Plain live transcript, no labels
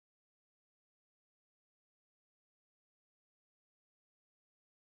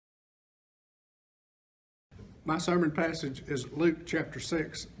My sermon passage is Luke chapter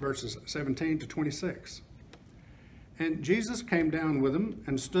 6, verses 17 to 26. And Jesus came down with them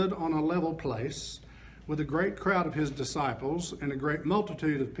and stood on a level place with a great crowd of his disciples and a great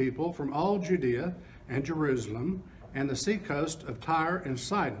multitude of people from all Judea and Jerusalem and the seacoast of Tyre and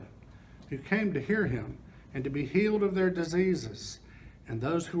Sidon, who came to hear him and to be healed of their diseases. And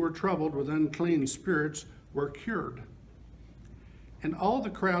those who were troubled with unclean spirits were cured. And all the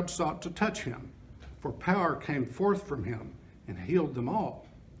crowd sought to touch him, for power came forth from him and healed them all.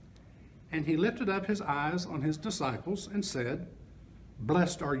 And he lifted up his eyes on his disciples and said,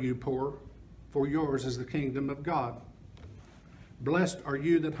 Blessed are you poor, for yours is the kingdom of God. Blessed are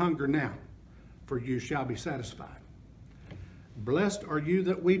you that hunger now, for you shall be satisfied. Blessed are you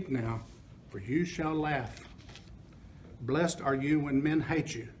that weep now, for you shall laugh. Blessed are you when men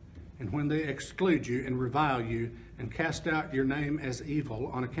hate you, and when they exclude you and revile you, and cast out your name as evil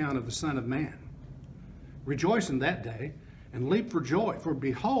on account of the Son of Man. Rejoice in that day, and leap for joy, for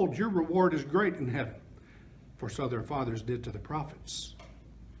behold, your reward is great in heaven, for so their fathers did to the prophets.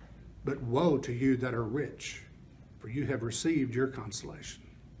 But woe to you that are rich, for you have received your consolation.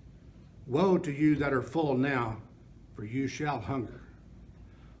 Woe to you that are full now, for you shall hunger.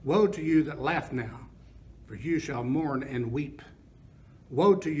 Woe to you that laugh now, for you shall mourn and weep.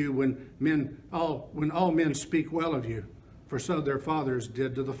 Woe to you when all men speak well of you, for so their fathers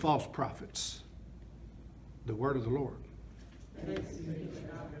did to the false prophets. The word of the Lord.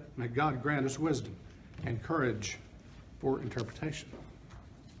 May God grant us wisdom and courage for interpretation.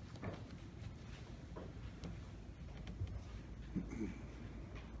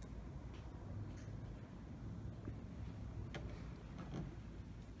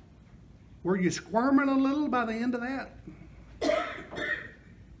 Were you squirming a little by the end of that?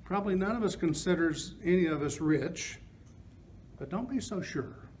 Probably none of us considers any of us rich, but don't be so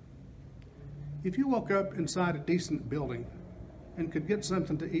sure. If you woke up inside a decent building and could get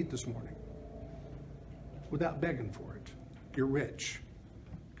something to eat this morning without begging for it, you're rich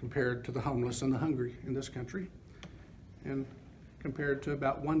compared to the homeless and the hungry in this country, and compared to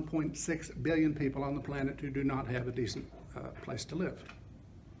about 1.6 billion people on the planet who do not have a decent place to live.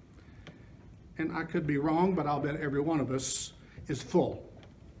 And I could be wrong, but I'll bet every one of us is full,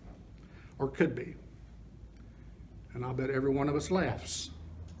 or could be. And I'll bet every one of us laughs.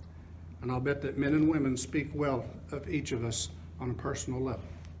 And I'll bet that men and women speak well of each of us on a personal level.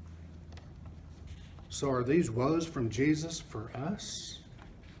 So are these woes from Jesus for us?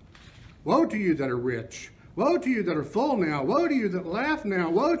 Woe to you that are rich. Woe to you that are full now. Woe to you that laugh now.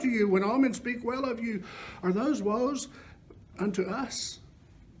 Woe to you when all men speak well of you. Are those woes unto us?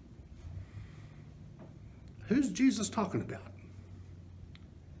 Who's Jesus talking about?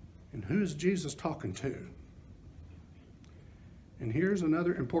 And who's Jesus talking to? And here's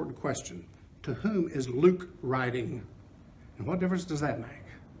another important question. To whom is Luke writing? And what difference does that make?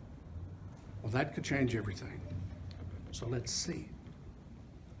 Well, that could change everything. So let's see.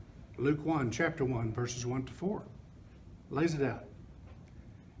 Luke 1, chapter 1, verses 1 to 4, lays it out.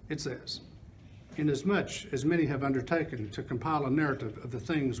 It says, Inasmuch as many have undertaken to compile a narrative of the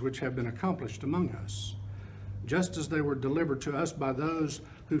things which have been accomplished among us, just as they were delivered to us by those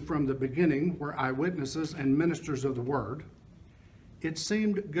who from the beginning were eyewitnesses and ministers of the word, it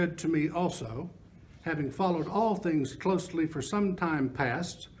seemed good to me also, having followed all things closely for some time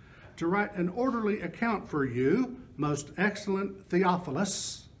past, to write an orderly account for you, most excellent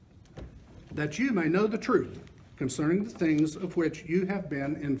Theophilus, that you may know the truth concerning the things of which you have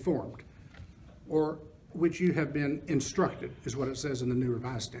been informed, or which you have been instructed, is what it says in the New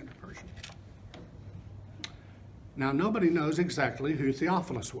Revised Standard Version. Now, nobody knows exactly who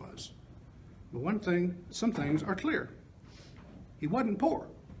Theophilus was, but some things are clear. He wasn't poor.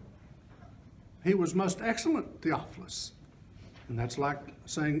 He was most excellent Theophilus. And that's like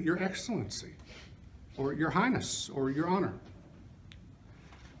saying your excellency, or your highness, or your honor.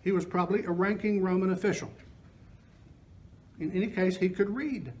 He was probably a ranking Roman official. In any case, he could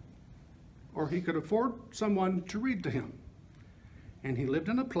read, or he could afford someone to read to him. And he lived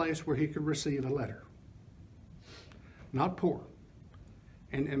in a place where he could receive a letter. Not poor.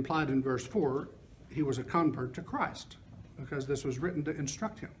 And implied in verse 4, he was a convert to Christ, because this was written to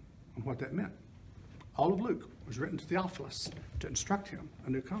instruct him on what that meant. All of Luke was written to Theophilus to instruct him, a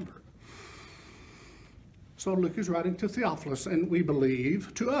new convert. So Luke is writing to Theophilus, and we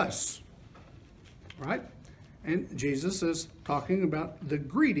believe to us, right? And Jesus is talking about the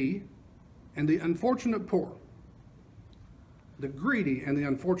greedy and the unfortunate poor. The greedy and the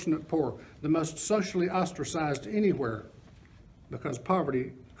unfortunate poor, the most socially ostracized anywhere, because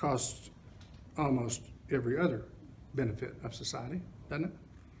poverty costs almost every other benefit of society, doesn't it?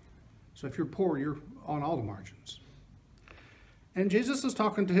 So if you're poor, you're on all the margins. And Jesus is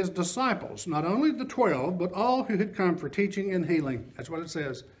talking to his disciples, not only the 12, but all who had come for teaching and healing. That's what it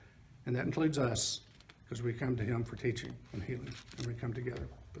says. And that includes us, because we come to him for teaching and healing, and we come together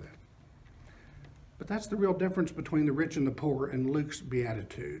for that. But that's the real difference between the rich and the poor in Luke's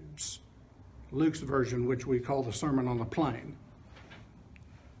Beatitudes. Luke's version, which we call the Sermon on the Plain.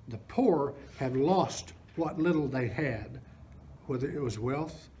 The poor have lost what little they had, whether it was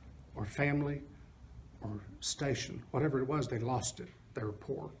wealth or family or station. Whatever it was, they lost it. They were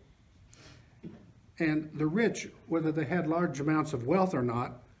poor. And the rich, whether they had large amounts of wealth or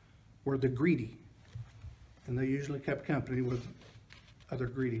not, were the greedy. And they usually kept company with other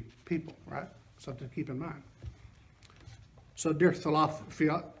greedy people, right? Something to keep in mind. So dear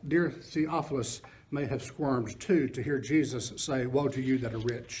Theophilus may have squirmed too to hear Jesus say, woe to you that are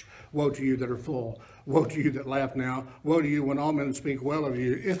rich, woe to you that are full, woe to you that laugh now, woe to you when all men speak well of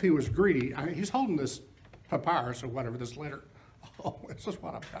you. If he was greedy, he's holding this papyrus or whatever, this letter. Oh, this is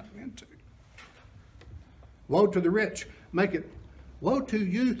what I've gotten into. Woe to the rich, make it, woe to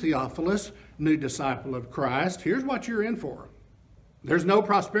you, Theophilus, new disciple of Christ. Here's what you're in for. There's no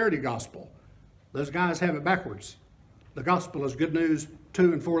prosperity gospel. Those guys have it backwards. The gospel is good news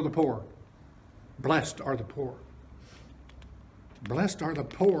to and for the poor. Blessed are the poor. Blessed are the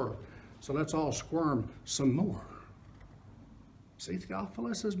poor. So let's all squirm some more. See,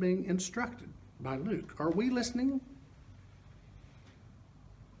 Theophilus is being instructed by Luke. Are we listening?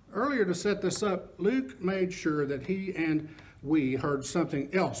 Earlier, to set this up, Luke made sure that he and we heard something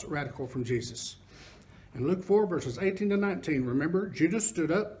else radical from Jesus. In Luke 4, verses 18 to 19, remember, Jesus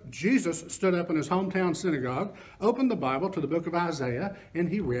stood up in his hometown synagogue, opened the Bible to the book of Isaiah, and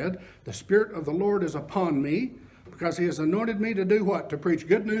he read, the Spirit of the Lord is upon me, because he has anointed me to do what? To preach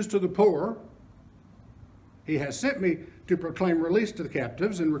good news to the poor. He has sent me to proclaim release to the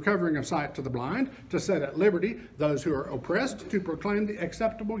captives and recovering of sight to the blind, to set at liberty those who are oppressed, to proclaim the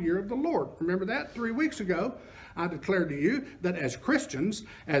acceptable year of the Lord. Remember that? 3 weeks ago, I declared to you that as Christians,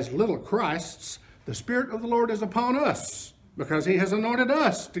 as little Christs, the Spirit of the Lord is upon us because he has anointed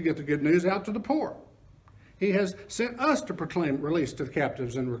us to get the good news out to the poor. He has sent us to proclaim release to the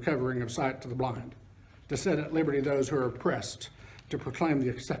captives and recovering of sight to the blind, to set at liberty those who are oppressed, to proclaim the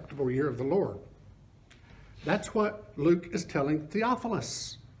acceptable year of the Lord. That's what Luke is telling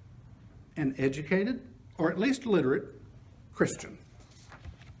Theophilus, an educated, or at least literate, Christian,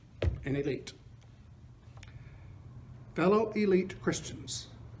 an elite. Fellow elite Christians,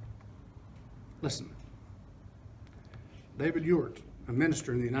 listen. David Ewart, a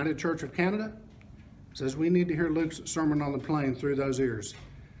minister in the United Church of Canada, says we need to hear Luke's Sermon on the Plain through those ears,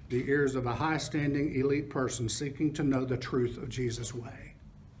 the ears of a high-standing elite person seeking to know the truth of Jesus' way.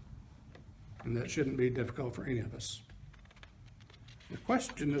 And that shouldn't be difficult for any of us. The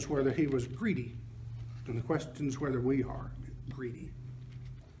question is whether he was greedy, and the question is whether we are greedy.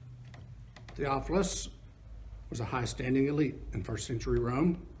 Theophilus was a high-standing elite in first century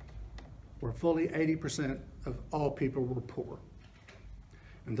Rome, where fully 80% of all people were poor.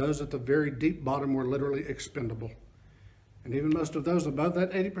 And those at the very deep bottom were literally expendable. And even most of those above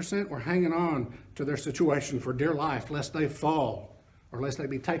that 80% were hanging on to their situation for dear life, lest they fall or lest they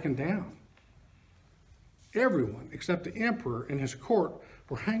be taken down. Everyone except the emperor and his court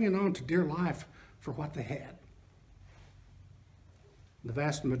were hanging on to dear life for what they had. The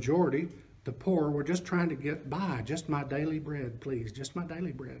vast majority, the poor, were just trying to get by. Just my daily bread, please. Just my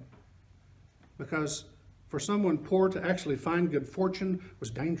daily bread. Because for someone poor to actually find good fortune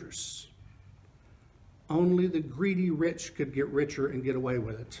was dangerous. Only the greedy rich could get richer and get away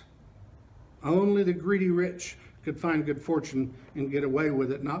with it. Only the greedy rich could find good fortune and get away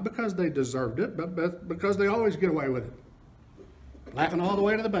with it, not because they deserved it, but because they always get away with it. Laughing all the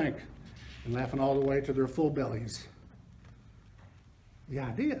way to the bank and laughing all the way to their full bellies. The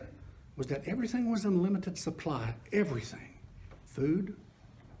idea was that everything was in limited supply. Everything. Food,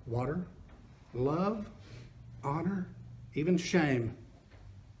 water, love, honor, even shame.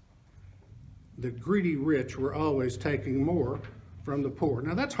 The greedy rich were always taking more from the poor.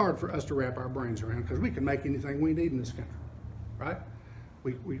 Now that's hard for us to wrap our brains around because we can make anything we need in this country, right?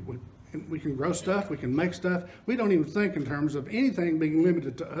 We can grow stuff, we can make stuff. We don't even think in terms of anything being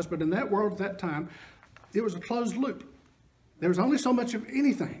limited to us, but in that world at that time, it was a closed loop. There was only so much of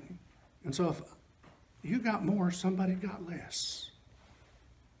anything. And so if you got more, somebody got less.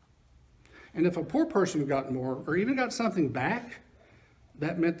 And if a poor person got more or even got something back,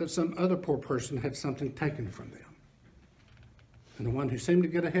 that meant that some other poor person had something taken from them. And the one who seemed to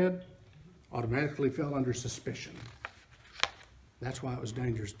get ahead automatically fell under suspicion. That's why it was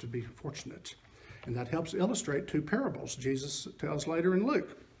dangerous to be fortunate. And that helps illustrate two parables Jesus tells later in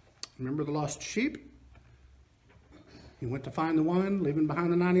Luke. Remember the lost sheep? He went to find the one, leaving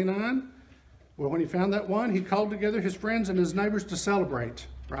behind the 99. Well, when he found that one, he called together his friends and his neighbors to celebrate,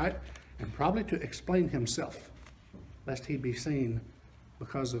 right? And probably to explain himself, lest he be seen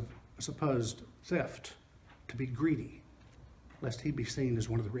because of supposed theft, to be greedy, lest he be seen as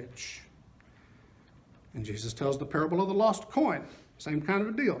one of the rich. And Jesus tells the parable of the lost coin. Same kind of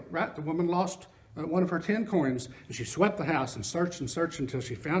a deal, right? The woman lost one of her 10 coins, and she swept the house and searched until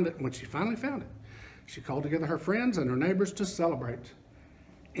she found it. And when she finally found it, she called together her friends and her neighbors to celebrate.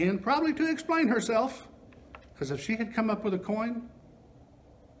 And probably to explain herself, because if she had come up with a coin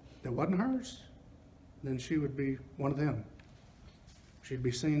that wasn't hers, then she would be one of them. She'd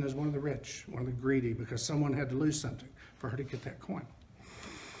be seen as one of the rich, one of the greedy, because someone had to lose something for her to get that coin.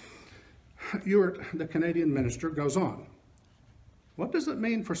 Ewart, the Canadian minister, goes on. What does it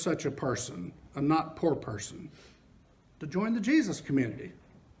mean for such a person, a not poor person, to join the Jesus community?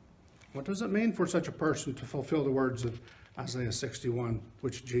 What does it mean for such a person to fulfill the words of Isaiah 61,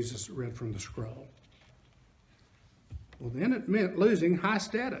 which Jesus read from the scroll? Well, then it meant losing high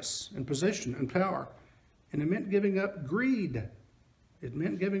status and position and power. And it meant giving up greed. It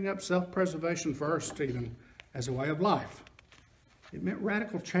meant giving up self-preservation first, even as a way of life. It meant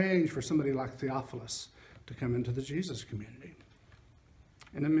radical change for somebody like Theophilus to come into the Jesus community.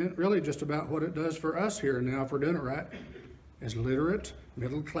 And it meant really just about what it does for us here now, if we're doing it right, as literate,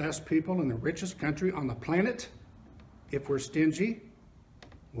 middle-class people in the richest country on the planet. If we're stingy,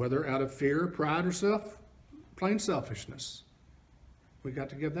 whether out of fear, pride, or plain selfishness, we got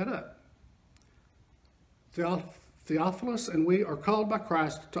to give that up. Theophilus and we are called by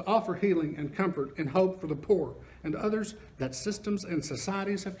Christ to offer healing and comfort and hope for the poor and others that systems and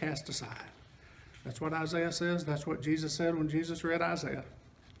societies have cast aside. That's what Isaiah says. That's what Jesus said when Jesus read Isaiah.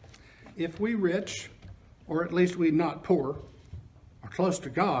 If we rich, or at least we not poor, are close to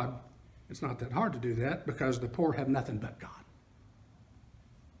God, it's not that hard to do that because the poor have nothing but God.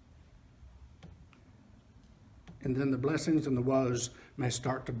 And then the blessings and the woes may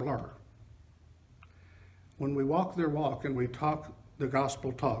start to blur. When we walk their walk and we talk the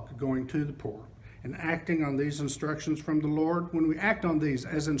gospel talk, going to the poor, and acting on these instructions from the Lord, when we act on these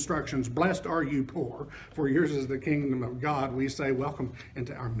as instructions, blessed are you poor, for yours is the kingdom of God, we say, welcome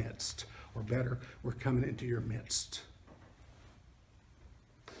into our midst. Or better, we're coming into your midst.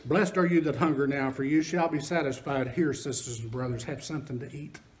 Blessed are you that hunger now, for you shall be satisfied. Here, sisters and brothers, have something to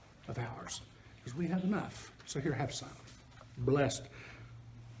eat of ours, because we have enough. So here, have some. Blessed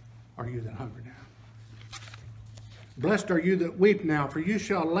are you that hunger now. Blessed are you that weep now, for you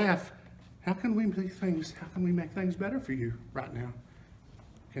shall laugh. How can we make things better for you right now?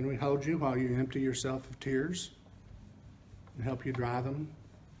 Can we hold you while you empty yourself of tears and help you dry them?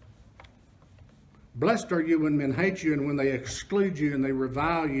 Blessed are you when men hate you and when they exclude you and they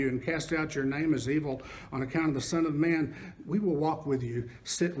revile you and cast out your name as evil on account of the Son of Man. We will walk with you,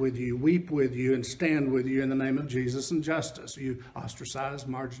 sit with you, weep with you, and stand with you in the name of Jesus and justice. You ostracized,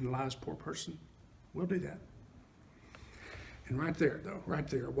 marginalized, poor person. We'll do that. And right there, though, right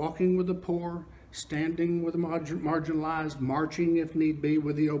there, walking with the poor, standing with the marginalized, marching, if need be,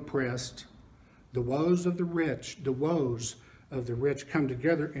 with the oppressed, the woes of the rich, come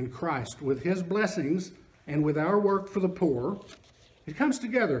together in Christ with his blessings and with our work for the poor. It comes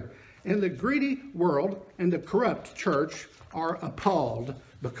together. And the greedy world and the corrupt church are appalled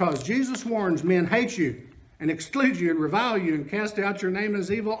because Jesus warns men hate you and exclude you and revile you and cast out your name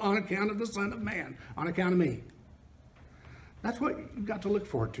as evil on account of the Son of Man, on account of me. That's what you've got to look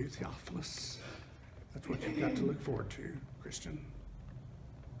forward to, Theophilus. That's what you've got to look forward to, Christian.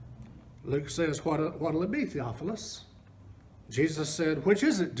 Luke says, what'll it be, Theophilus? Jesus said, which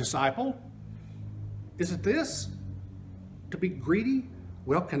is it, disciple? Is it this? To be greedy,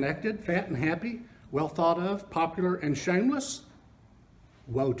 well-connected, fat and happy, well thought of, popular and shameless?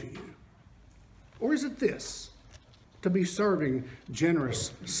 Woe to you. Or is it this? To be serving,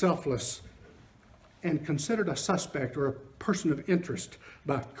 generous, selfless, and considered a suspect or a person of interest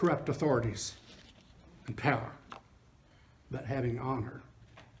by corrupt authorities and power, but having honor?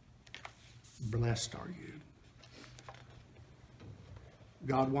 Blessed are you.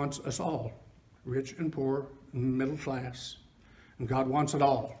 God wants us all, rich and poor, middle class, and God wants it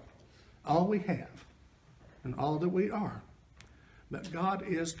all we have, and all that we are. But God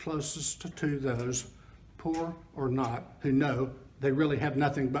is closest to those, poor or not, who know they really have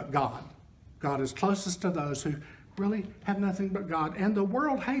nothing but God. God is closest to those who really have nothing but God, and the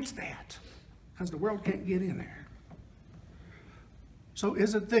world hates that, because the world can't get in there. So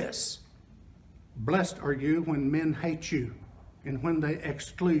is it this? Blessed are you when men hate you, and when they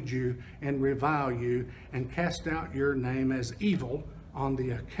exclude you and revile you and cast out your name as evil on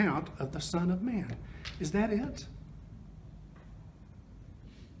the account of the Son of Man. Is that it?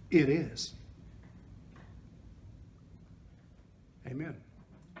 It is. Amen.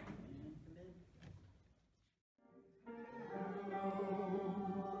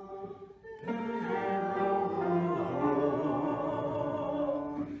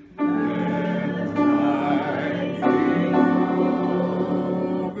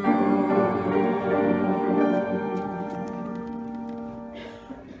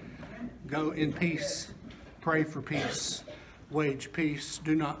 Go in peace. Pray for peace. Wage peace.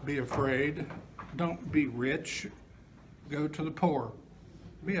 Do not be afraid. Don't be rich. Go to the poor.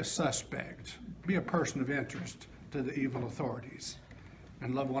 Be a suspect. Be a person of interest to the evil authorities.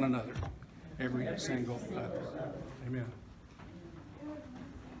 And love one another. Every single other. Amen.